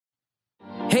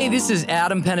Hey, this is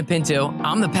Adam Panepinto.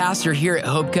 I'm the pastor here at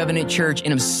Hope Covenant Church,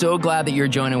 and I'm so glad that you're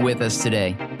joining with us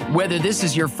today. Whether this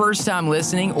is your first time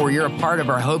listening or you're a part of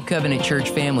our Hope Covenant Church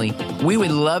family, we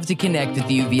would love to connect with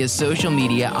you via social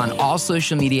media on all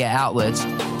social media outlets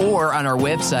or on our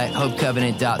website,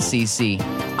 hopecovenant.cc.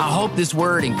 I hope this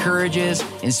word encourages,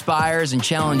 inspires, and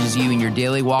challenges you in your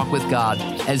daily walk with God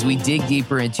as we dig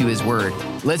deeper into His Word.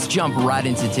 Let's jump right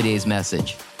into today's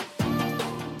message.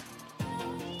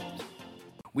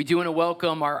 We do want to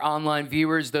welcome our online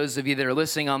viewers, those of you that are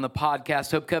listening on the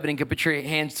podcast. Hope Covenant can put your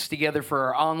hands together for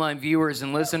our online viewers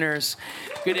and listeners.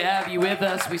 Good to have you with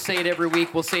us. We say it every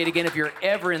week. We'll say it again. If you're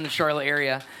ever in the Charlotte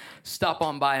area, stop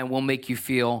on by and we'll make you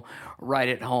feel right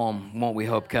at home, won't we,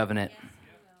 Hope Covenant?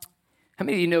 How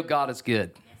many of you know God is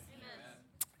good?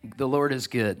 The Lord is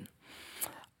good.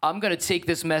 I'm going to take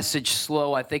this message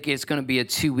slow. I think it's going to be a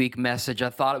 2-week message. I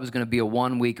thought it was going to be a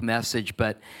 1-week message,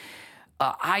 but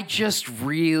I just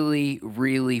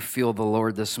really feel the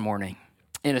Lord this morning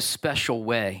in a special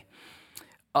way.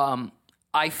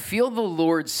 I feel the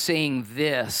Lord saying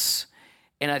this,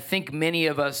 and I think many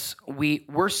of us,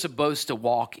 we're supposed to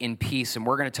walk in peace, and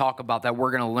we're going to talk about that.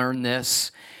 We're going to learn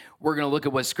this. We're going to look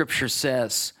at what Scripture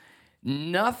says.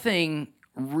 Nothing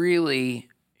really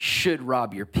should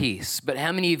rob your peace, but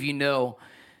how many of you know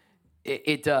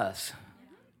it does?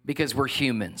 Because we're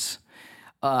humans.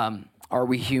 Are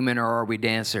we human or are we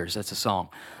dancers? That's a song.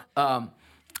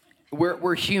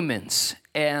 We're humans,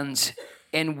 and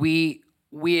we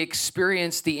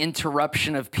experience the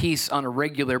interruption of peace on a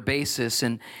regular basis.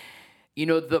 And you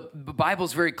know, the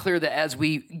Bible's very clear that as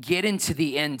we get into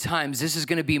the end times, this is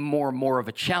going to be more and more of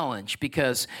a challenge,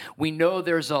 because we know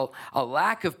there's a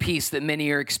lack of peace that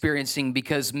many are experiencing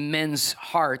because men's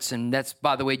hearts, and that's,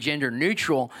 by the way, gender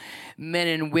neutral, men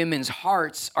and women's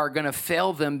hearts are going to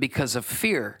fail them because of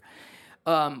fear.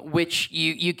 Which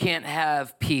you can't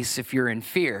have peace if you're in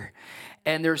fear.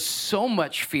 And there's so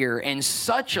much fear and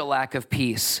such a lack of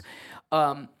peace.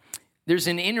 There's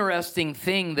an interesting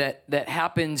thing that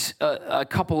happened a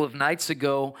couple of nights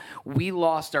ago. We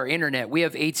lost our internet. We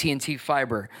have AT&T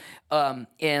fiber.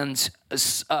 And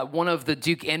one of the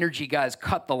Duke Energy guys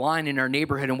cut the line in our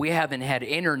neighborhood, and we haven't had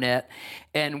internet.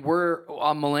 And we're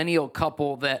a millennial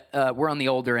couple that we're on the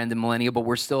older end of millennial, but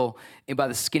we're still, by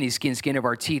the skin of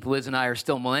our teeth, Liz and I are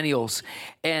still millennials.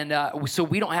 And so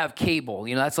we don't have cable.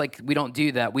 You know, that's like, we don't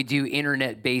do that. We do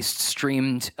internet-based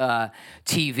streamed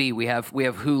TV. We have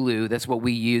Hulu. That's what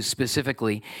we use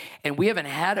specifically. And we haven't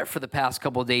had it for the past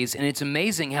couple of days. And it's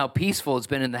amazing how peaceful it's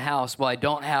been in the house while I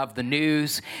don't have the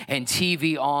news and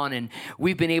TV on. And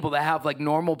we've been able to have like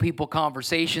normal people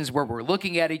conversations where we're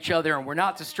looking at each other and we're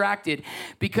not distracted,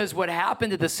 because what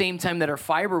happened at the same time that our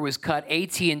fiber was cut,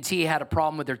 AT&T had a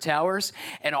problem with their towers,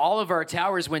 and all of our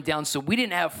towers went down. So we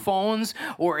didn't have phones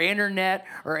or internet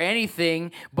or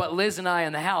anything but Liz and I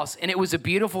in the house. And it was a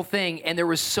beautiful thing. And there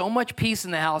was so much peace in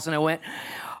the house. And I went,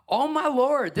 oh my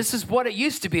Lord, this is what it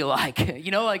used to be like, you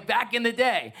know, like back in the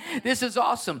day. This is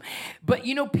awesome. But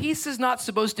you know, peace is not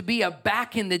supposed to be a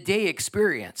back in the day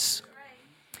experience.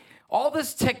 All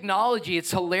this technology,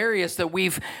 it's hilarious that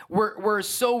we're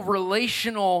so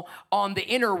relational on the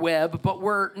interweb, but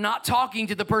we're not talking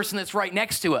to the person that's right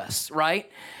next to us, right?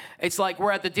 It's like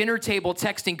we're at the dinner table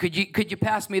texting, could you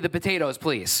pass me the potatoes,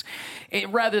 please?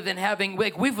 Rather than having,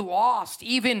 like, we've lost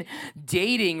even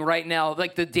dating right now,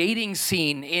 like the dating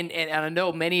scene. And I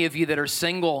know many of you that are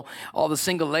single, all the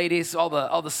single ladies, all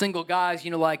the single guys, you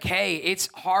know, like, hey, it's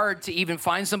hard to even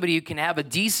find somebody who can have a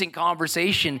decent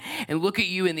conversation and look at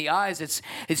you in the eyes.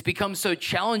 It's become so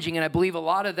challenging, and I believe a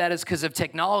lot of that is because of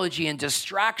technology and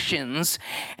distractions.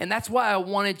 And that's why I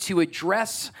wanted to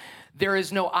address, there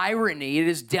is no irony. It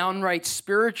is downright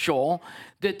spiritual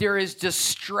that there is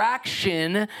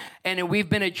distraction. And we've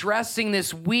been addressing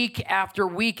this week after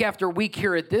week after week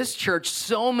here at this church.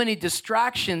 So many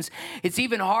distractions. It's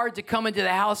even hard to come into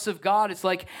the house of God. It's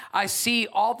like I see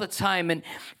all the time. And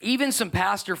even some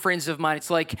pastor friends of mine, it's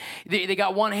like they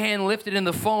got one hand lifted in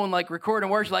the phone, like recording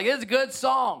worship, like, it's a good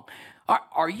song.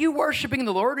 Are you worshiping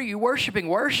the Lord? Or are you worshiping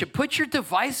worship? Put your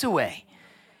device away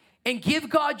and give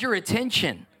God your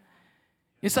attention.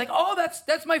 It's like, oh,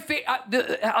 that's my favorite.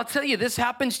 I'll tell you, this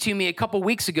happens to me a couple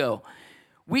weeks ago.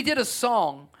 We did a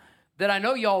song that I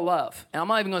know y'all love, and I'm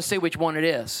not even going to say which one it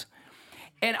is.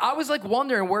 And I was like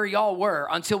wondering where y'all were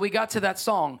until we got to that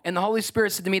song. And the Holy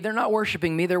Spirit said to me, they're not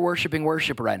worshiping me, they're worshiping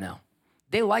worship right now.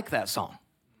 They like that song.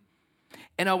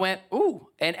 And I went, ooh.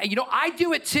 And you know, I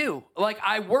do it too. Like,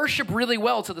 I worship really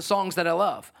well to the songs that I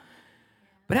love.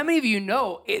 But how many of you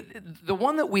know the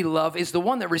one that we love is the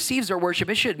one that receives our worship?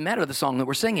 It shouldn't matter the song that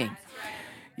we're singing.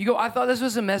 You go, I thought this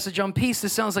was a message on peace.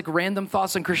 This sounds like random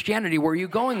thoughts on Christianity. Where are you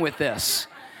going with this?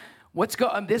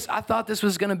 I thought this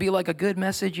was going to be like a good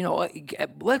message. You know,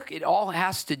 look, it all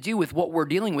has to do with what we're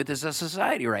dealing with as a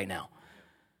society right now.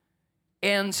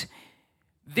 And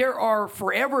there are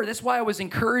forever, that's why I was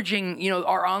encouraging,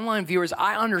 our online viewers.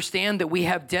 I understand that we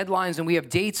have deadlines and we have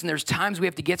dates and there's times we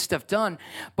have to get stuff done.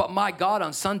 But my God,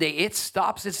 on Sunday, it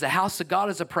stops. It's the house of God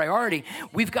as a priority.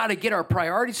 We've got to get our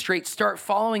priorities straight, start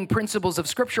following principles of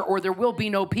Scripture, or there will be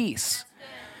no peace.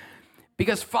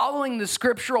 Because following the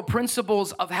scriptural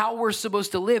principles of how we're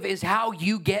supposed to live is how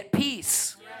you get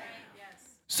peace.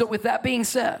 So with that being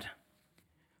said,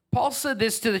 Paul said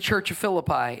this to the church of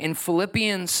Philippi in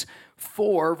Philippians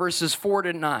 4, verses 4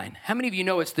 to 9. How many of you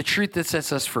know it's the truth that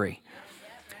sets us free?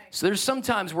 So there's some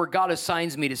times where God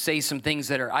assigns me to say some things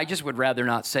that I just would rather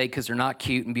not say because they're not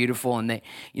cute and beautiful, and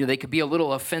they could be a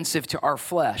little offensive to our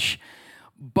flesh.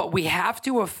 But we have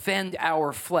to offend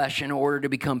our flesh in order to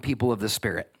become people of the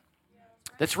Spirit.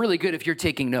 That's really good if you're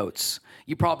taking notes.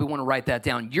 You probably want to write that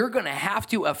down. You're going to have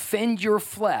to offend your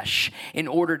flesh in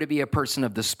order to be a person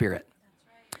of the Spirit.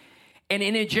 And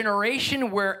in a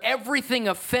generation where everything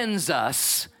offends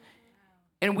us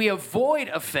and we avoid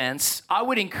offense, I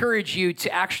would encourage you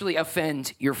to actually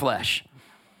offend your flesh.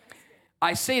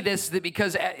 I say this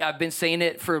because I've been saying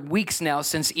it for weeks now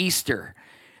since Easter,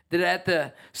 that at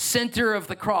the center of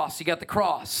the cross, you got the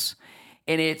cross,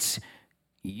 and it's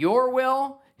your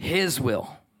will, His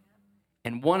will.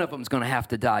 And one of them is going to have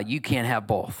to die. You can't have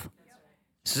both.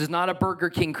 This is not a Burger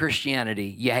King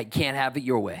Christianity. You can't have it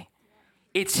your way.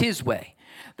 It's His way.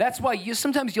 That's why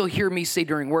sometimes you'll hear me say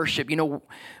during worship,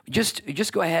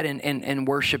 just go ahead and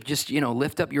worship. Just,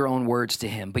 lift up your own words to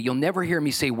Him. But you'll never hear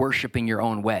me say worship in your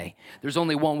own way. There's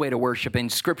only one way to worship,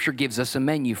 and Scripture gives us a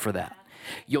menu for that.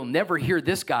 You'll never hear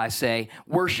this guy say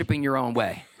worship in your own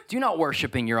way. Do not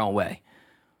worship in your own way.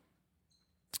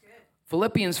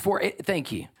 Philippians 4,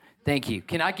 thank you.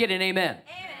 Can I get an amen? Amen.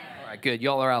 All right, good.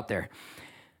 Y'all are out there.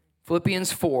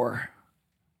 Philippians 4,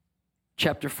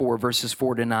 chapter 4, verses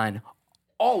 4 to 9.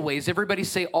 Always, everybody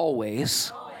say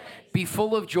always, be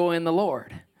full of joy in the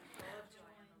Lord.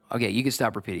 Okay, you can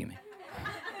stop repeating me.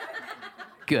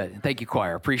 Good. Thank you,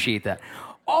 choir. Appreciate that.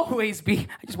 I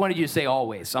just wanted you to say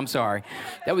always. I'm sorry.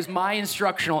 That was my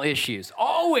instructional issues.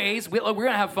 Always, we're going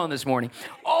to have fun this morning.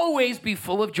 Always be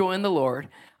full of joy in the Lord.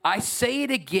 I say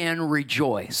it again,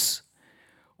 rejoice.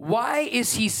 Why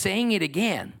is he saying it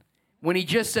again when he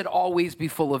just said always be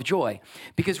full of joy?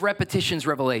 Because repetition's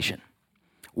revelation.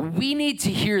 We need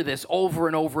to hear this over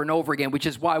and over and over again, which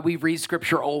is why we read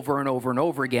Scripture over and over and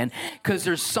over again, because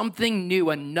there's something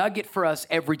new, a nugget for us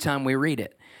every time we read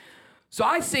it. So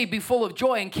I say be full of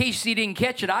joy. In case you didn't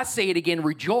catch it, I say it again,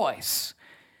 rejoice.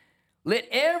 Let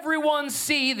everyone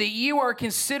see that you are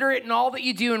considerate in all that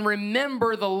you do, and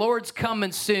remember the Lord's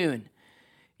coming soon.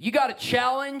 You got a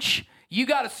challenge, you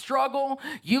got a struggle,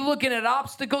 you looking at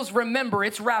obstacles, remember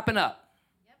it's wrapping up.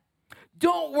 Yep.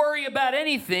 Don't worry about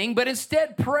anything, but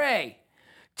instead pray.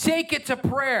 Take it to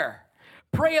prayer.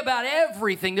 Pray about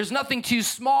everything. There's nothing too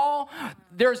small.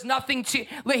 There's nothing too...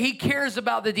 He cares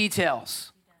about the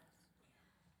details.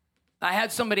 I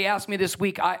had somebody ask me this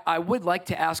week, I would like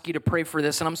to ask you to pray for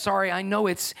this, and I'm sorry, I know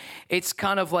it's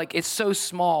kind of like, it's so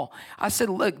small. I said,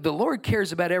 look, the Lord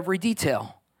cares about every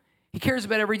detail. He cares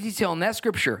about every detail in that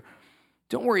scripture.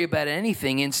 Don't worry about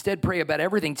anything. Instead, pray about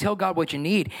everything. Tell God what you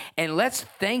need, and let's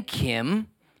thank Him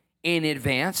in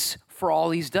advance for all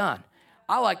He's done.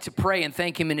 I like to pray and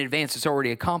thank Him in advance. It's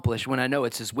already accomplished when I know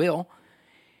it's His will.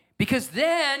 Because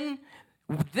then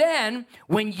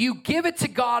when you give it to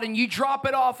God and you drop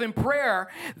it off in prayer,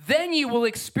 then you will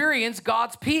experience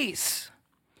God's peace,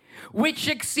 which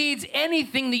exceeds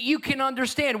anything that you can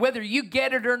understand, whether you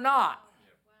get it or not.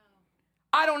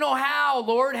 I don't know how,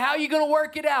 Lord. How are you going to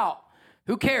work it out?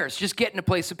 Who cares? Just get in a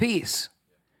place of peace.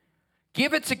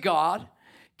 Give it to God.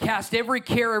 Cast every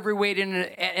care, every weight, and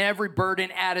every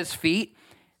burden at His feet.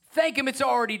 Thank Him it's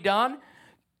already done.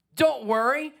 Don't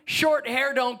worry. Short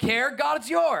hair don't care. God's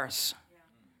yours.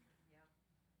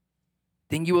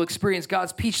 Then you will experience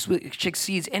God's peace, which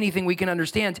exceeds anything we can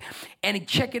understand. And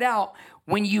check it out.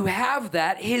 When you have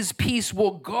that, His peace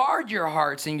will guard your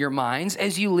hearts and your minds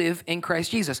as you live in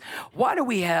Christ Jesus. Why do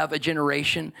we have a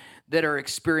generation that are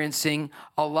experiencing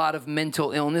a lot of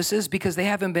mental illnesses? Because they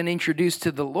haven't been introduced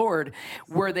to the Lord,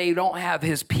 where they don't have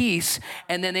His peace,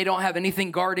 and then they don't have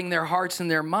anything guarding their hearts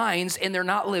and their minds, and they're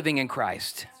not living in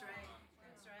Christ. That's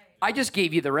right. I just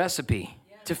gave you the recipe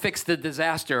to fix the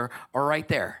disaster right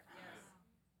there.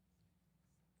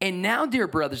 And now, dear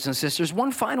brothers and sisters,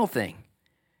 one final thing.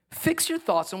 Fix your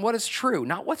thoughts on what is true,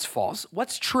 not what's false,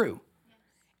 what's true.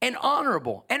 and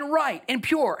honorable and right and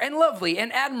pure and lovely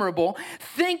and admirable.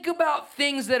 Think about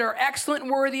things that are excellent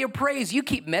and worthy of praise. You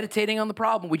keep meditating on the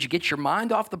problem. Would you get your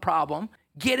mind off the problem?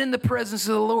 Get in the presence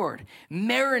of the Lord.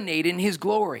 Marinate in his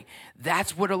glory.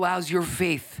 That's what allows your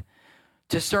faith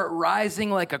to start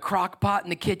rising like a crock pot in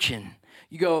the kitchen.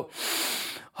 You go,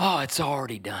 oh, it's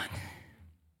already done.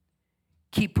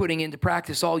 Keep putting into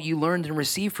practice all you learned and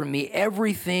received from me,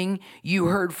 everything you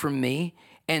heard from me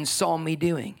and saw me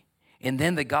doing. And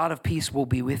then the God of peace will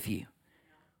be with you.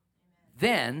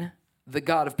 Then the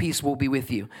God of peace will be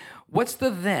with you. What's the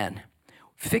then?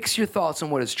 Fix your thoughts on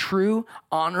what is true,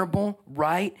 honorable,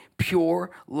 right,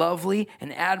 pure, lovely,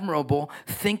 and admirable.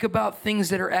 Think about things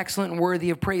that are excellent and worthy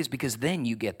of praise, because then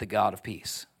you get the God of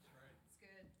peace.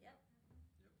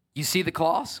 You see the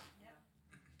clause?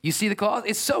 You see the clause?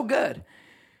 It's so good.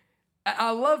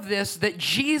 I love this, that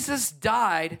Jesus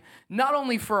died not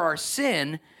only for our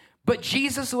sin, but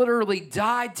Jesus literally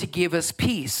died to give us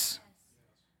peace.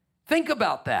 Think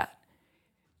about that.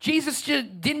 Jesus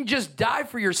didn't just die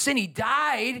for your sin. He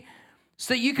died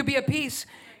so that you could be at peace.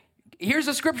 Here's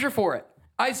a scripture for it.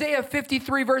 Isaiah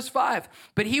 53 verse 5.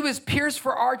 But he was pierced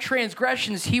for our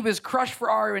transgressions. He was crushed for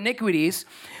our iniquities.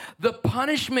 The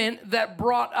punishment that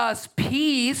brought us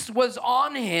peace was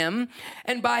on him,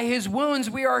 and by his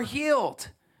wounds we are healed.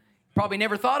 Probably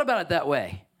never thought about it that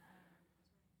way.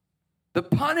 The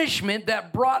punishment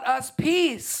that brought us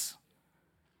peace.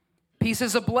 Peace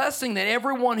is a blessing that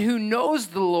everyone who knows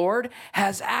the Lord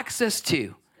has access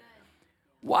to.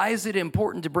 Why is it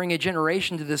important to bring a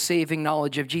generation to the saving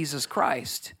knowledge of Jesus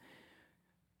Christ?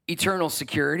 Eternal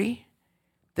security,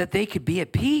 that they could be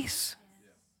at peace.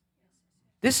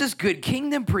 This is good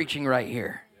kingdom preaching right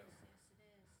here.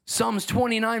 Psalms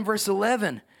 29 verse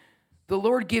 11, the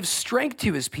Lord gives strength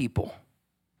to his people.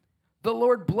 The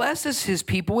Lord blesses his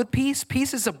people with peace.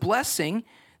 Peace is a blessing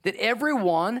that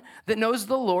everyone that knows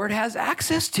the Lord has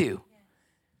access to.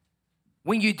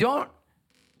 When you don't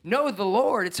know the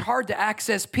Lord, it's hard to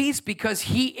access peace because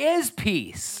he is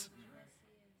peace.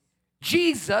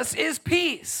 Jesus is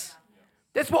peace.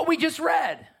 That's what we just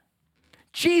read.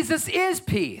 Jesus is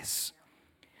peace.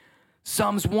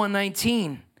 Psalms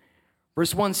 119,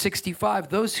 verse 165,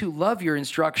 those who love your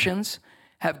instructions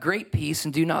have great peace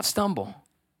and do not stumble.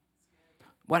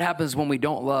 What happens when we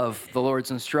don't love the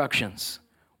Lord's instructions?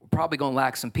 We're probably going to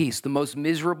lack some peace. The most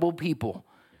miserable people,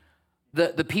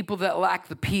 the people that lack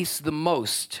the peace the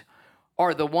most,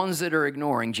 are the ones that are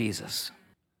ignoring Jesus.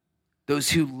 Those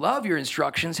who love your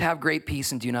instructions have great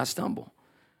peace and do not stumble.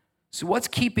 So what's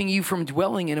keeping you from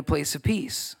dwelling in a place of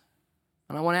peace?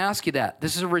 And I want to ask you that.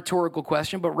 This is a rhetorical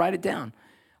question, but write it down.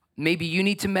 Maybe you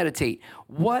need to meditate.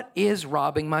 What is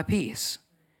robbing my peace?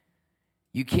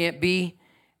 You can't be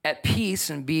at peace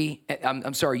and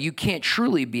you can't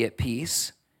truly be at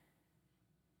peace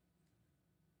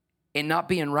and not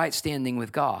be in right standing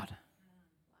with God.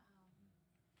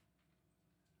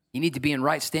 You need to be in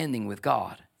right standing with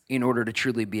God in order to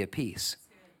truly be at peace.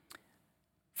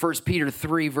 1 Peter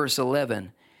 3, verse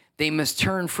 11, they must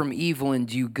turn from evil and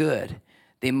do good.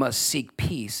 They must seek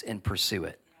peace and pursue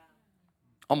it.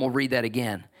 I'm going to read that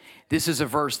again. This is a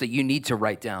verse that you need to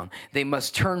write down. They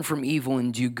must turn from evil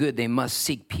and do good. They must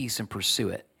seek peace and pursue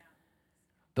it.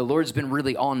 The Lord's been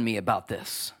really on me about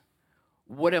this.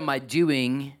 What am I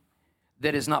doing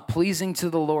that is not pleasing to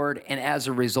the Lord, and as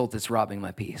a result, it's robbing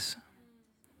my peace?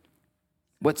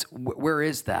 Where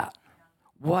is that?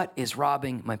 What is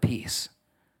robbing my peace?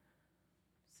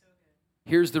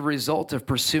 Here's the result of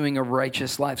pursuing a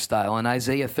righteous lifestyle in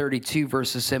Isaiah 32,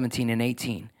 verses 17 and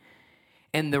 18.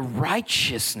 And the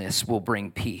righteousness will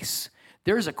bring peace.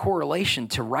 There's a correlation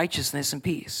to righteousness and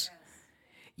peace.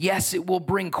 Yes, it will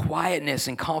bring quietness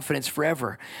and confidence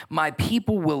forever. My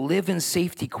people will live in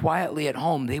safety quietly at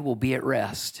home. They will be at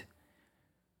rest.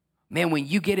 Man, when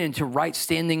you get into right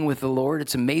standing with the Lord,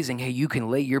 it's amazing how you can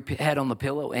lay your head on the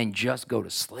pillow and just go to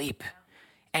sleep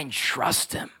and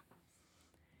trust him.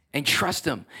 And trust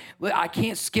him. I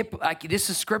can't skip. This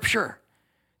is scripture.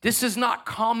 This is not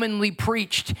commonly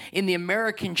preached in the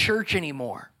American church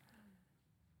anymore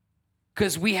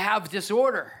because we have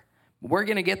disorder. We're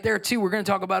going to get there too. We're going to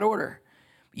talk about order.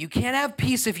 You can't have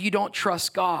peace if you don't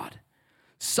trust God.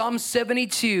 Psalm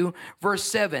 72, verse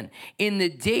 7. In the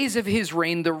days of his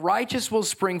reign, the righteous will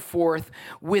spring forth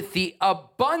with the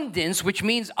abundance, which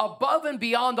means above and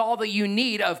beyond all that you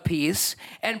need of peace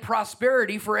and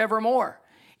prosperity forevermore.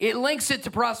 It links it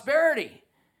to prosperity.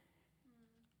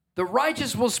 The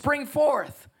righteous will spring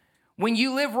forth. When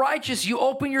you live righteous, you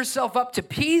open yourself up to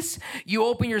peace. You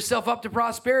open yourself up to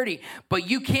prosperity. But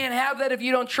you can't have that if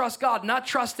you don't trust God. Not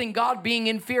trusting God, being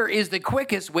in fear, is the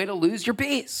quickest way to lose your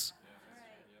peace.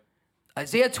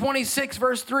 Isaiah 26,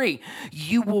 verse 3,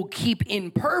 you will keep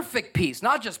in perfect peace,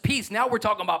 not just peace. Now we're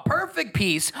talking about perfect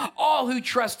peace, all who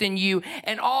trust in you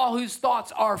and all whose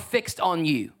thoughts are fixed on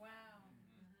you. Wow.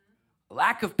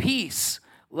 Lack of peace,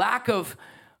 lack of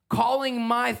calling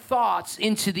my thoughts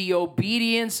into the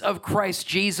obedience of Christ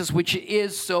Jesus, which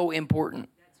is so important.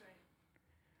 That's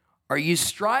right. Are you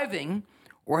striving,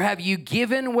 or have you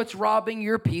given what's robbing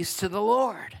your peace to the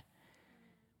Lord?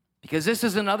 Because this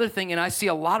is another thing, and I see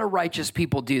a lot of righteous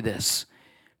people do this.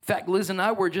 In fact, Liz and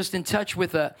I were just in touch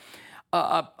with a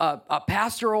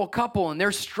pastoral couple, and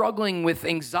they're struggling with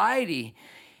anxiety.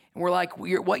 And we're like,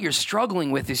 what you're struggling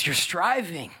with is you're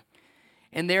striving.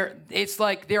 And it's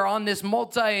like they're on this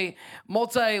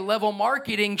multi-level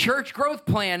marketing church growth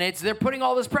plan. They're putting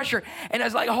all this pressure. And I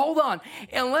was like, hold on.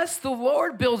 Unless the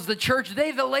Lord builds the church,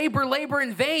 they that labor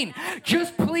in vain.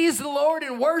 Just please the Lord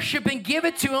and worship and give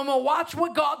it to him and watch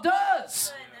what God does.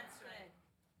 That's right.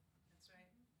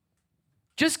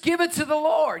 Just give it to the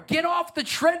Lord. Get off the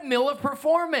treadmill of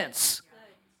performance.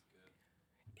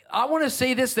 I want to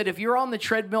say this, that if you're on the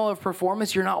treadmill of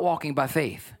performance, you're not walking by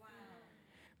faith.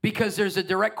 Because there's a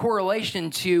direct correlation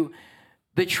to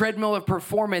the treadmill of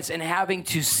performance and having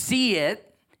to see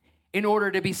it in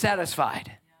order to be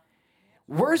satisfied.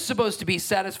 We're supposed to be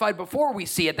satisfied before we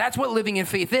see it. That's what living in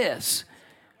faith is.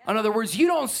 In other words, you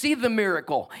don't see the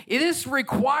miracle. This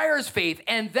requires faith,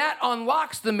 and that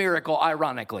unlocks the miracle,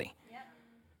 ironically.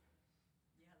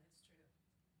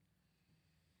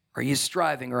 Are you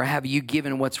striving, or have you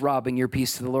given what's robbing your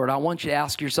peace to the Lord? I want you to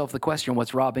ask yourself the question,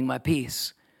 what's robbing my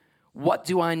peace? What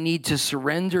do I need to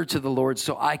surrender to the Lord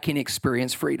so I can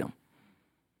experience freedom?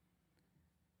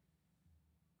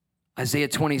 Isaiah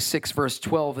 26, verse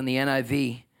 12 in the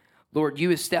NIV. Lord,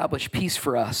 you establish peace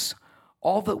for us.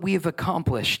 All that we have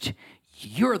accomplished,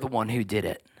 you're the one who did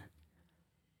it.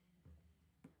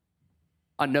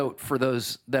 A note for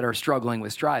those that are struggling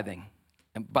with striving.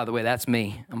 And by the way, that's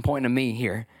me. I'm pointing to me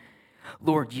here.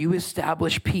 Lord, you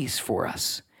establish peace for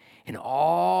us. And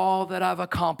all that I've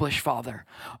accomplished, Father,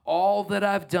 all that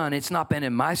I've done, it's not been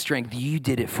in my strength. You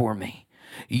did it for me.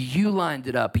 You lined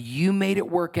it up. You made it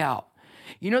work out.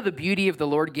 You know, the beauty of the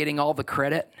Lord getting all the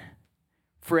credit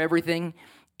for everything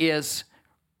is,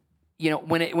 you know,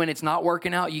 when it's not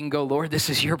working out, you can go, Lord, this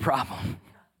is your problem.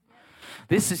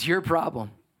 This is your problem.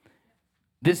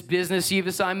 This business you've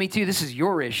assigned me to, this is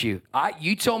your issue.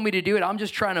 You told me to do it. I'm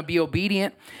just trying to be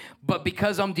obedient. But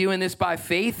because I'm doing this by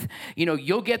faith, you know,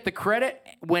 you'll get the credit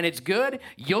when it's good.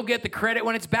 You'll get the credit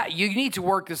when it's bad. You need to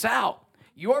work this out.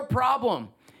 Your problem.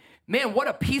 Man, what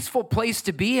a peaceful place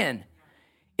to be in.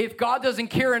 If God doesn't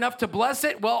care enough to bless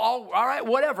it, well, all right,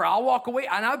 whatever. I'll walk away.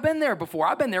 And I've been there before.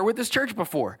 I've been there with this church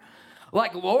before.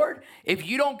 Like, Lord, if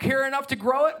you don't care enough to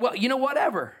grow it, well, you know,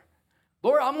 whatever.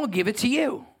 Lord, I'm going to give it to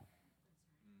you.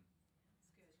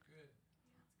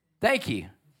 Thank you.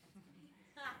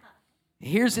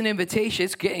 Here's an invitation.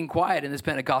 It's getting quiet in this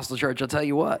Pentecostal church, I'll tell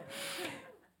you what.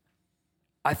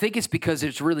 I think it's because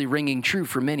it's really ringing true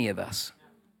for many of us.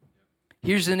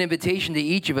 Here's an invitation to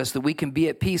each of us that we can be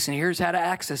at peace, and here's how to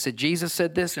access it. Jesus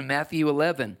said this in Matthew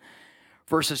 11,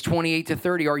 verses 28 to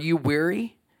 30. Are you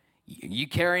weary? You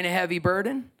carrying a heavy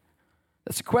burden?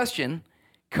 That's a question.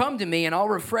 Come to me, and I'll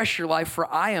refresh your life, for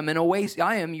I am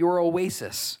your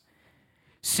oasis.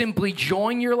 Simply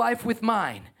join your life with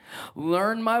mine.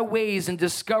 Learn my ways and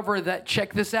discover that,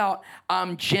 check this out,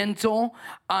 I'm gentle,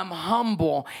 I'm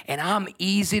humble, and I'm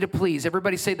easy to please.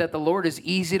 Everybody say that the Lord is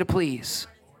easy to please.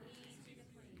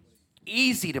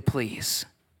 Easy to please.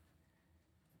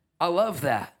 I love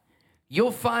that.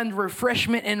 You'll find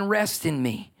refreshment and rest in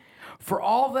me. For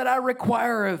all that I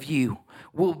require of you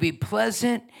will be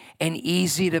pleasant and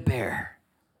easy to bear.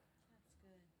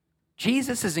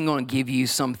 Jesus isn't going to give you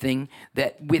something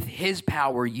that with his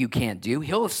power you can't do.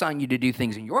 He'll assign you to do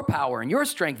things in your power and your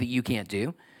strength that you can't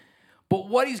do. But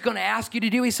what he's going to ask you to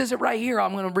do, he says it right here.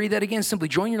 I'm going to read that again. Simply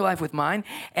join your life with mine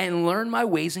and learn my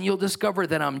ways, and you'll discover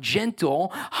that I'm gentle,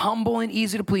 humble, and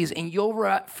easy to please, and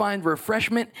you'll find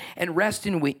refreshment and rest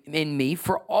in me,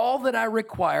 for all that I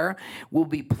require will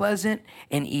be pleasant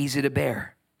and easy to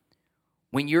bear.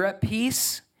 When you're at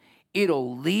peace,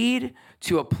 it'll lead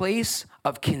to a place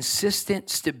of consistent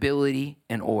stability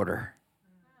and order.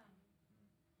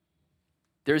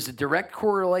 There's a direct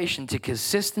correlation to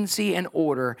consistency and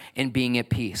order in being at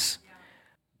peace.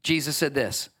 Jesus said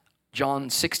this, John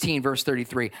 16, verse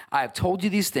 33, I have told you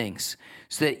these things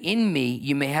so that in me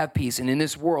you may have peace, and in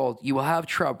this world you will have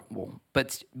trouble,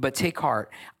 but take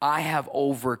heart, I have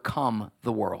overcome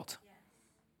the world.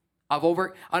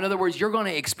 In other words, you're going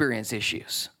to experience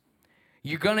issues.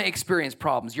 You're going to experience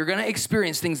problems. You're going to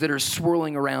experience things that are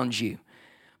swirling around you.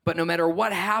 But no matter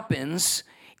what happens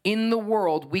in the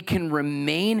world, we can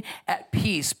remain at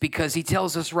peace because he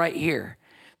tells us right here,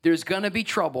 there's going to be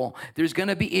trouble, there's going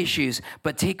to be issues,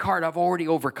 but take heart, I've already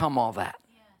overcome all that.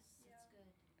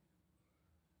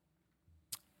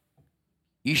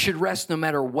 You should rest no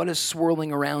matter what is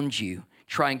swirling around you,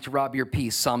 trying to rob your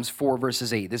peace. Psalms 4,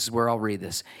 verses 8. This is where I'll read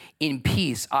this. In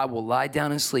peace, I will lie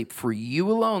down and sleep. For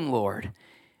you alone, Lord,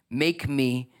 make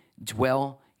me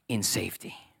dwell in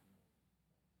safety.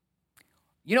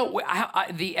 You know,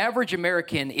 the average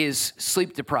American is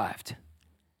sleep deprived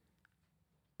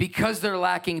because they're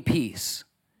lacking peace,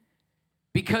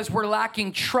 because we're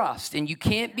lacking trust, and you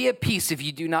can't be at peace if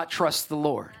you do not trust the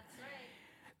Lord.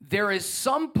 There is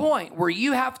some point where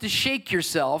you have to shake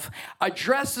yourself,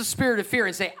 address the spirit of fear,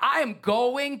 and say, I am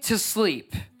going to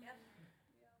sleep.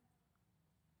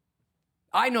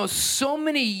 I know so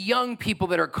many young people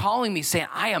that are calling me saying,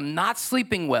 I am not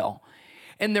sleeping well.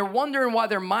 And they're wondering why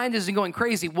their mind isn't going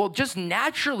crazy. Well, just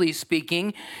naturally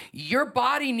speaking, your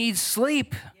body needs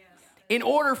sleep in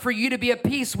order for you to be at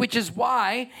peace, which is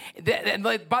why,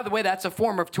 by the way, that's a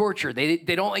form of torture. They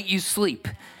don't let you sleep,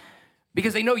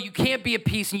 because they know you can't be at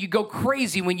peace and you go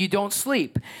crazy when you don't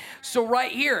sleep. So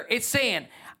right here, it's saying,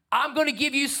 I'm going to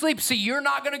give you sleep so you're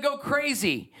not going to go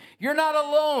crazy. You're not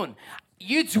alone.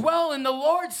 You dwell in the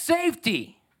Lord's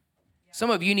safety. Some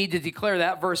of you need to declare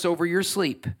that verse over your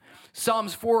sleep.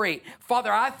 Psalms 4:8.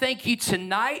 Father, I thank you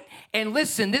tonight. And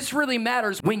listen, this really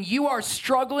matters. When you are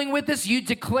struggling with this, you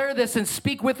declare this and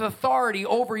speak with authority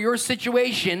over your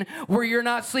situation where you're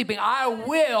not sleeping. I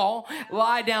will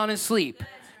lie down and sleep.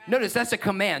 Notice that's a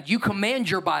command. You command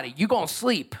your body. You're going to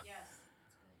sleep.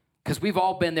 Because we've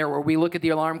all been there where we look at the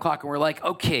alarm clock and we're like,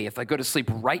 okay, if I go to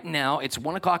sleep right now, it's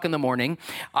 1 o'clock in the morning,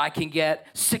 I can get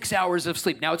 6 hours of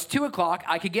sleep. Now it's 2 o'clock,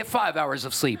 I could get 5 hours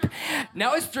of sleep.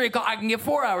 Now it's 3 o'clock, I can get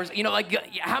 4 hours. You know, like,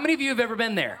 how many of you have ever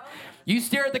been there? You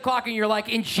stare at the clock and you're like,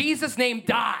 in Jesus' name,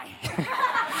 die.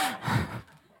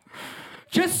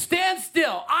 Just stand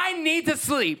still. I need to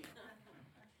sleep.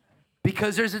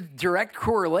 Because there's a direct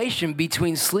correlation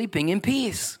between sleeping and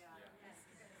peace.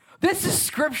 This is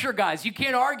scripture, guys. You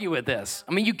can't argue with this.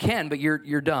 I mean, you can, but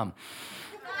you're dumb.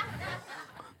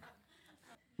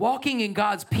 Walking in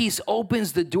God's peace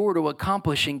opens the door to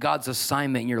accomplishing God's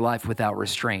assignment in your life without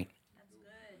restraint.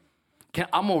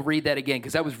 I'm going to read that again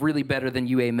because that was really better than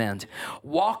you amened.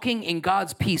 Walking in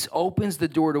God's peace opens the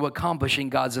door to accomplishing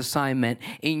God's assignment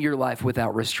in your life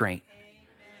without restraint.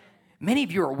 Many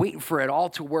of you are waiting for it all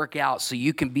to work out so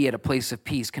you can be at a place of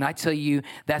peace. Can I tell you,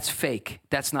 that's fake.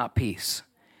 That's not peace.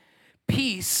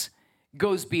 Peace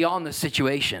goes beyond the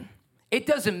situation. It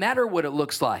doesn't matter what it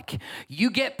looks like.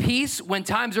 You get peace when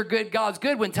times are good, God's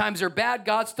good. When times are bad,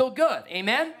 God's still good.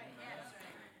 Amen?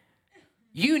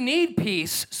 You need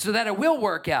peace so that it will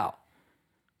work out.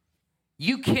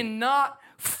 You cannot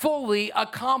fully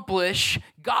accomplish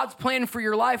God's plan for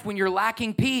your life when you're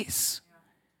lacking peace.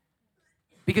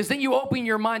 Because then you open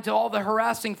your mind to all the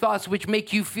harassing thoughts which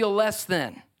make you feel less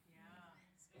than.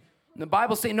 The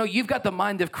Bible says, no, you've got the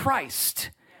mind of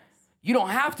Christ. You don't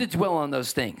have to dwell on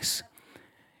those things.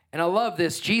 And I love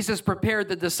this. Jesus prepared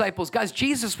the disciples. Guys,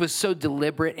 Jesus was so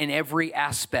deliberate in every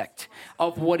aspect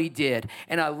of what he did.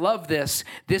 And I love this.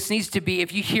 This needs to be,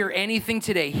 if you hear anything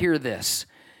today, hear this.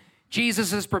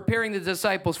 Jesus is preparing the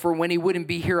disciples for when he wouldn't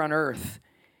be here on earth.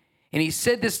 And he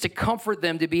said this to comfort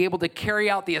them to be able to carry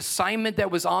out the assignment that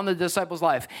was on the disciples'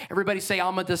 life. Everybody say,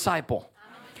 I'm a disciple.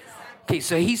 Okay,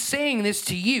 so he's saying this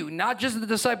to you, not just the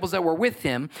disciples that were with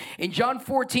him. In John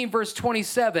 14, verse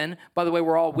 27, by the way,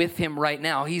 we're all with him right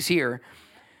now. He's here.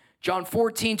 John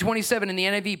 14, 27 in the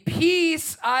NIV,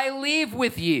 peace I leave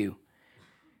with you.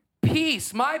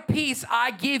 Peace, my peace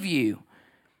I give you.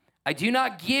 I do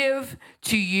not give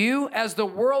to you as the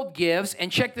world gives.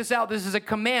 And check this out, this is a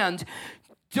command.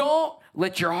 Don't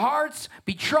let your hearts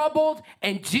be troubled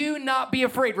and do not be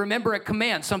afraid. Remember, a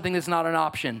command, something that's not an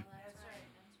option.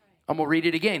 I'm going to read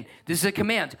it again. This is a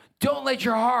command. Don't let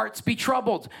your hearts be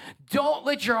troubled. Don't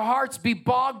let your hearts be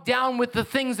bogged down with the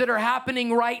things that are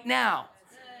happening right now.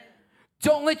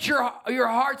 Don't let your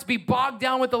hearts be bogged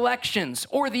down with elections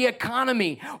or the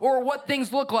economy or what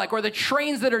things look like or the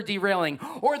trains that are derailing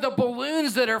or the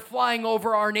balloons that are flying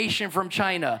over our nation from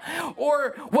China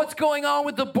or what's going on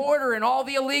with the border and all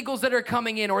the illegals that are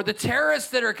coming in or the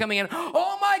terrorists that are coming in.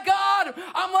 Oh my God,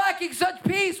 I'm lacking such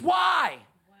peace. Why?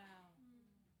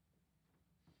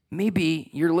 Maybe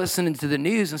you're listening to the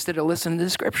news instead of listening to the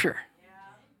scripture.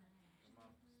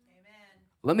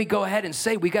 Let me go ahead and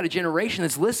say we got a generation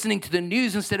that's listening to the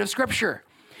news instead of scripture.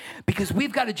 Because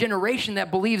we've got a generation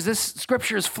that believes this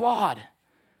scripture is flawed.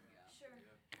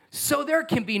 So there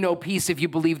can be no peace if you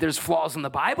believe there's flaws in the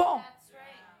Bible.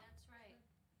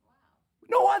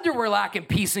 No wonder we're lacking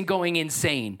peace and going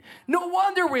insane. No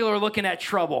wonder we are looking at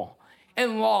trouble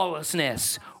and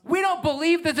lawlessness. We don't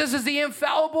believe that this is the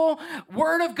infallible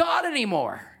word of God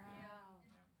anymore.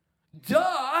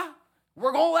 Duh,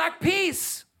 we're going to lack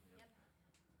peace.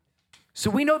 So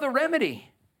we know the remedy.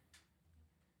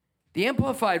 The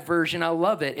Amplified Version, I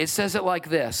love it. It says it like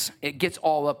this. It gets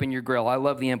all up in your grill. I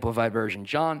love the Amplified Version.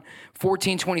 John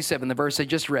 14:27, the verse I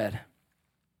just read.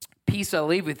 Peace I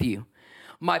leave with you.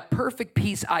 My perfect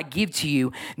peace I give to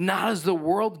you, not as the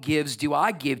world gives do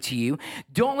I give to you.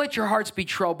 Don't let your hearts be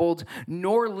troubled,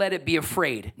 nor let it be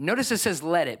afraid. Notice it says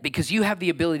let it, because you have the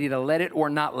ability to let it or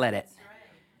not let it.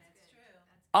 That's true.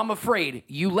 I'm afraid.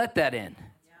 You let that in.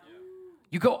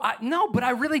 You go, no, but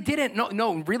I really didn't.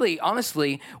 No, really,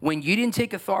 honestly, when you didn't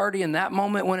take authority in that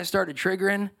moment when it started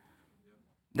triggering,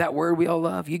 that word we all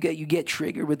love, you get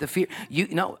triggered with the fear.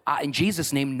 In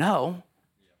Jesus' name, no.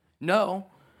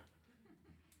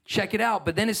 Check it out.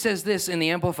 But then it says this in the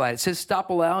Amplified. It says, stop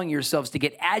allowing yourselves to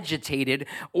get agitated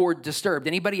or disturbed.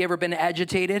 Anybody ever been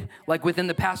agitated, like within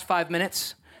the past 5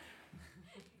 minutes?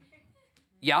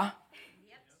 Yeah?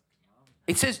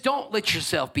 It says, don't let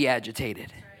yourself be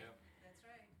agitated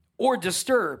or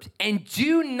disturbed, and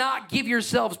do not give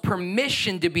yourselves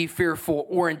permission to be fearful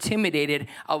or intimidated.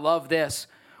 I love this.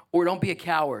 Or don't be a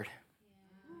coward.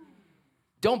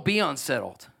 Don't be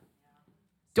unsettled.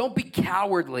 Don't be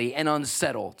cowardly and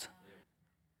unsettled.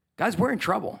 Guys, we're in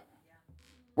trouble.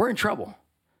 We're in trouble.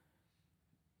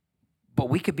 But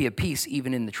we could be at peace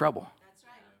even in the trouble. That's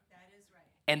right. That is right.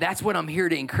 And that's what I'm here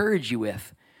to encourage you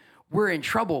with. We're in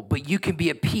trouble, but you can be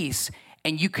at peace.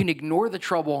 And you can ignore the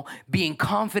trouble, being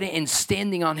confident and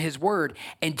standing on his word.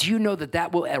 And do you know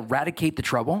that will eradicate the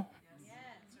trouble? Yes.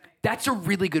 That's a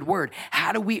really good word.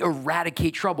 How do we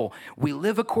eradicate trouble? We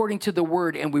live according to the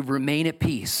word and we remain at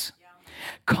peace. Yeah.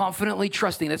 Confidently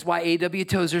trusting. That's why A.W.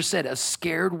 Tozer said, a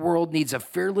scared world needs a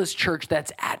fearless church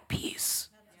that's at peace.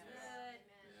 That's good.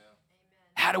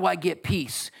 How do I get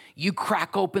peace? You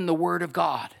crack open the word of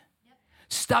God.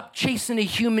 Stop chasing a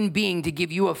human being to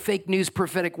give you a fake news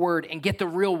prophetic word and get the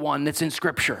real one that's in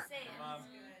Scripture.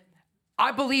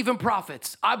 I believe in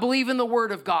prophets. I believe in the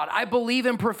word of God. I believe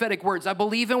in prophetic words. I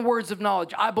believe in words of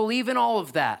knowledge. I believe in all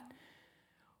of that.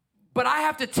 But I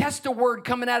have to test a word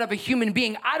coming out of a human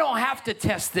being. I don't have to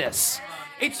test this.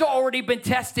 It's already been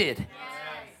tested.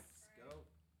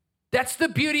 That's the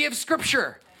beauty of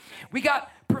Scripture. We got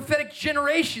prophetic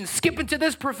generations skipping to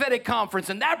this prophetic conference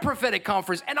and that prophetic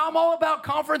conference, and I'm all about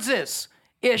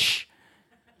conferences-ish.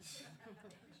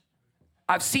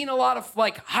 I've seen a lot of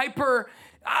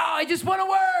I just want a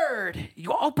word.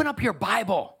 You open up your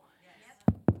Bible.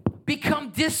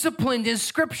 Become disciplined in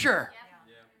Scripture.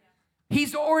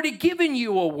 He's already given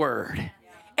you a word,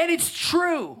 and it's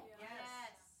true.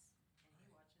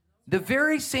 The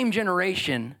very same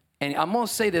generation, and I'm going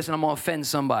to say this and I'm going to offend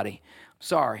somebody.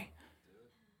 Sorry.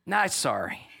 Not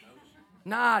sorry.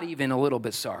 Not even a little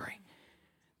bit sorry.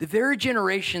 The very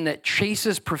generation that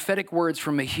chases prophetic words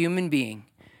from a human being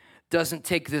doesn't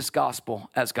take this gospel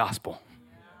as gospel.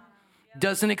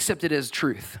 Doesn't accept it as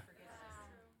truth.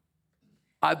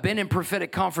 I've been in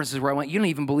prophetic conferences where I went, you don't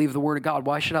even believe the word of God.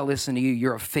 Why should I listen to you?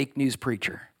 You're a fake news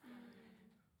preacher.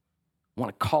 I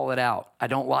want to call it out. I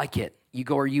don't like it. You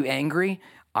go, are you angry?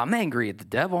 I'm angry at the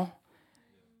devil.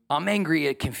 I'm angry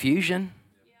at confusion.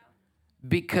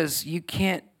 Because you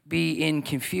can't be in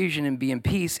confusion and be in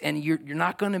peace, and you're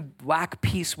not going to lack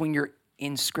peace when you're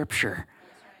in Scripture.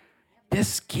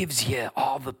 This gives you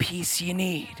all the peace you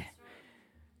need.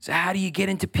 So how do you get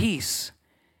into peace?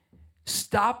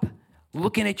 Stop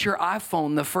looking at your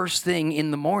iPhone the first thing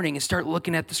in the morning and start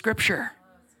looking at the Scripture.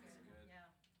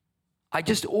 I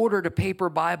just ordered a paper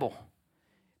Bible.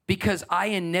 Because I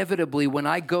inevitably, when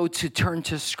I go to turn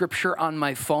to Scripture on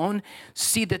my phone,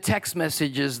 see the text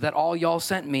messages that all y'all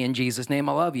sent me in Jesus' name,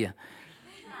 I love you.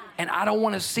 And I don't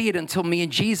want to see it until me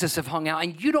and Jesus have hung out.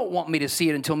 And you don't want me to see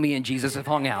it until me and Jesus have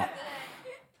hung out.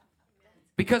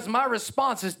 Because my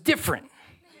response is different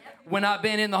when I've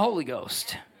been in the Holy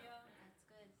Ghost.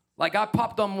 Like I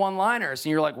popped on one-liners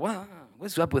and you're like, well,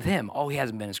 what's up with him? Oh, he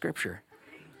hasn't been in Scripture.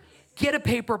 Get a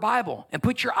paper Bible and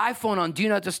put your iPhone on Do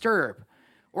Not Disturb.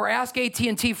 Or ask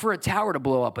AT&T for a tower to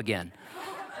blow up again.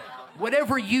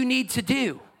 Whatever you need to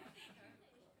do.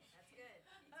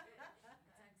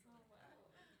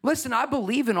 Listen, I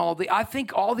believe in I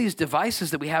think all these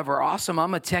devices that we have are awesome.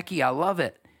 I'm a techie. I love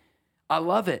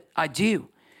it. I do.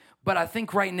 But I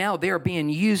think right now they are being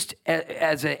used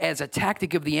as a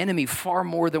tactic of the enemy far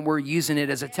more than we're using it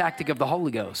as a tactic of the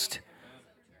Holy Ghost.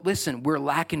 Listen, we're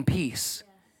lacking peace.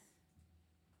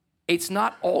 It's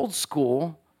not old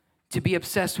school to be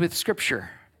obsessed with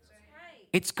Scripture.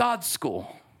 It's God's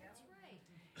school.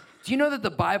 Do you know that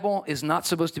the Bible is not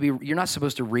supposed to be, you're not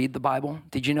supposed to read the Bible?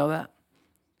 Did you know that?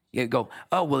 You go,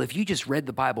 oh, well, if you just read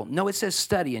the Bible. No, it says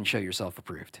study and show yourself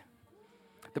approved.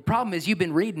 The problem is you've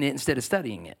been reading it instead of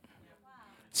studying it.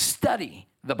 Study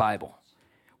the Bible,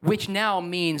 which now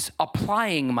means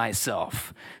applying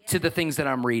myself to the things that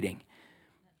I'm reading.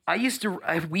 We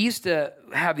used to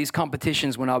have these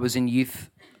competitions when I was in youth.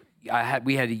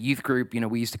 We had a youth group,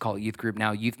 we used to call it youth group,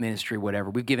 now youth ministry, whatever.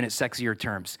 We've given it sexier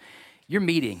terms. You're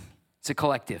meeting. It's a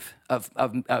collective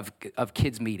of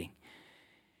kids meeting.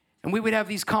 And we would have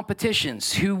these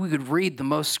competitions, who would read the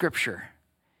most scripture.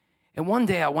 And one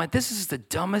day I went, this is the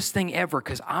dumbest thing ever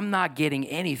because I'm not getting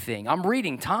anything. I'm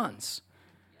reading tons,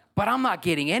 but I'm not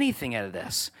getting anything out of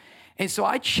this. And so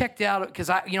I checked out because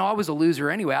I was a loser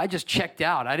anyway. I just checked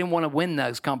out. I didn't want to win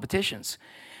those competitions.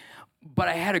 But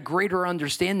I had a greater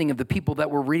understanding of the people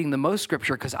that were reading the most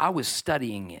scripture because I was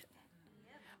studying it.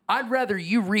 I'd rather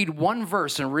you read one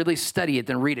verse and really study it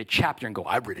than read a chapter and go,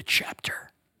 I read a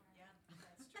chapter.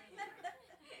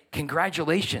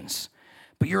 Congratulations.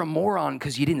 But you're a moron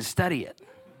because you didn't study it.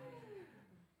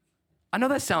 I know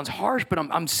that sounds harsh, but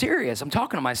I'm serious. I'm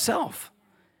talking to myself.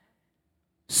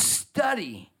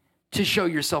 Study to show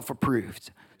yourself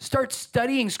approved. Start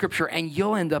studying scripture and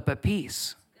you'll end up at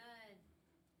peace. Good.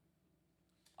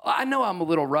 I know I'm a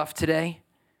little rough today.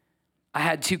 I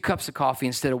had 2 cups of coffee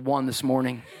instead of 1 this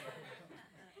morning.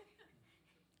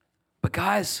 But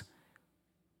guys,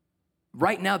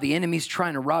 right now the enemy's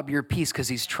trying to rob your peace because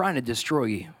he's trying to destroy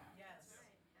you.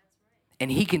 And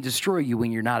he can destroy you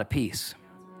when you're not at peace.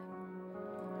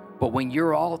 But when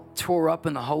you're all tore up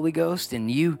in the Holy Ghost and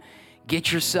you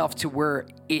get yourself to where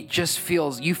it just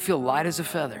feels, you feel light as a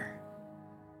feather.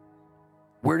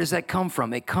 Where does that come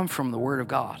from? It comes from the Word of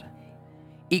God.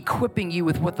 Equipping you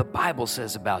with what the Bible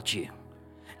says about you.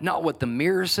 Not what the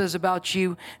mirror says about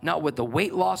you, not what the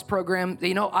weight loss program.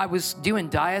 I was doing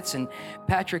diets and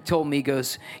Patrick told me, he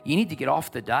goes, you need to get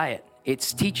off the diet.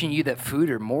 It's teaching you that food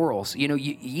are morals.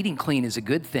 Eating clean is a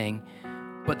good thing,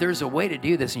 but there's a way to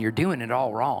do this and you're doing it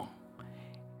all wrong.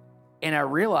 And I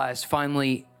realized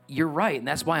finally, you're right. And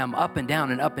that's why I'm up and down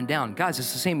and up and down. Guys,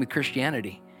 it's the same with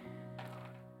Christianity.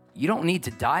 You don't need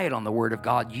to diet on the Word of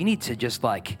God. You need to just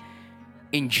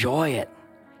enjoy it.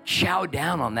 Chow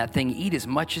down on that thing. Eat as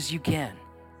much as you can.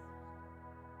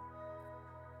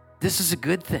 This is a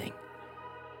good thing.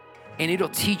 And it'll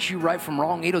teach you right from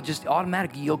wrong. It'll just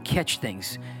automatically, you'll catch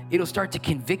things. It'll start to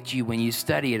convict you when you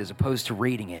study it as opposed to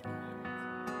reading it.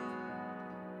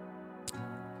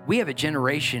 We have a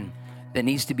generation that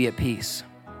needs to be at peace.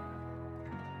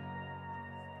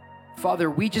 Father,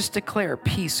 we just declare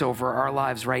peace over our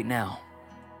lives right now.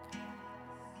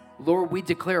 Lord, we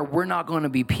declare we're not going to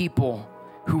be people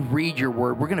who read your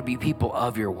word. We're going to be people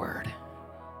of your word.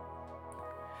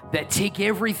 That take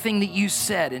everything that you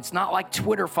said. It's not like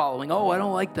Twitter following. Oh, I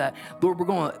don't like that. Lord, we're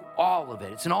going all of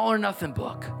it. It's an all or nothing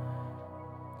book.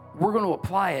 We're going to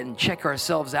apply it and check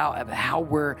ourselves out about how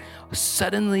we're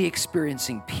suddenly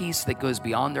experiencing peace that goes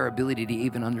beyond our ability to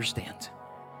even understand.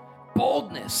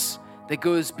 Boldness that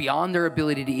goes beyond our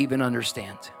ability to even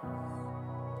understand.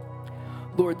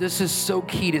 Lord, this is so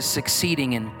key to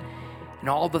succeeding in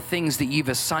all the things that you've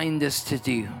assigned us to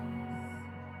do.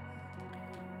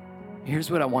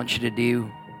 Here's what I want you to do,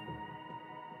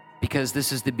 because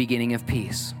this is the beginning of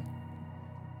peace.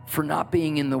 For not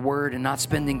being in the Word and not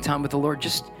spending time with the Lord,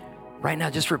 just right now,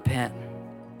 just repent.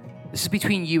 This is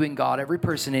between you and God. Every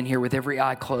person in here with every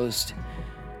eye closed.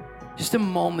 Just a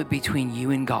moment between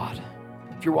you and God.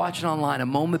 If you're watching online, a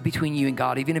moment between you and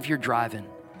God, even if you're driving.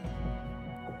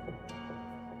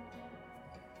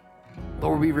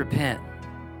 Lord, we repent.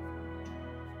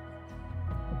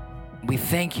 We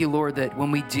thank you, Lord, that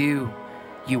when we do,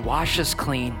 you wash us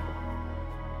clean.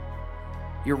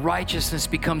 Your righteousness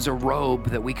becomes a robe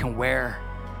that we can wear,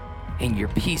 and your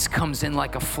peace comes in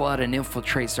like a flood and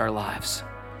infiltrates our lives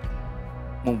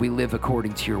when we live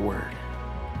according to your word.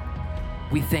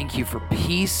 We thank you for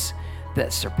peace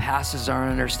that surpasses our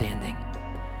understanding.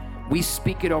 We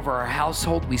speak it over our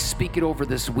household. We speak it over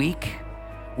this week.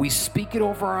 We speak it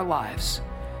over our lives.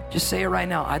 Just say it right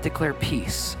now. I declare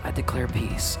peace. I declare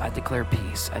peace. I declare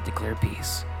peace. I declare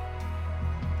peace.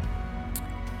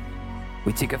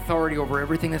 We take authority over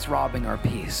everything that's robbing our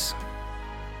peace.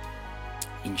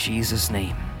 In Jesus'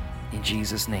 name. In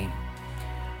Jesus' name.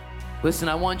 Listen,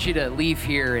 I want you to leave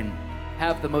here and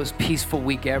have the most peaceful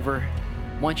week ever.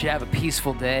 I want you to have a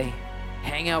peaceful day.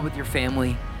 Hang out with your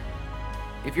family.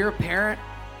 If you're a parent,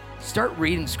 start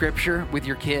reading scripture with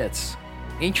your kids.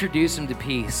 Introduce them to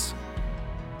peace.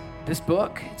 This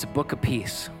book, it's a book of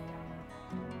peace.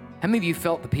 How many of you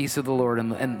felt the peace of the Lord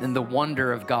and the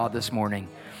wonder of God this morning?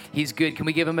 He's good. Can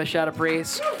we give him a shout of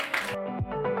praise?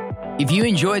 If you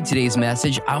enjoyed today's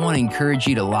message, I want to encourage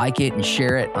you to like it and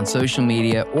share it on social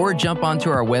media, or jump onto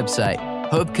our website,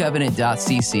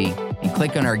 hopecovenant.cc, and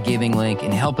click on our giving link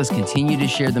and help us continue to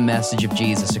share the message of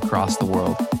Jesus across the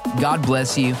world. God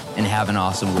bless you and have an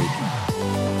awesome week.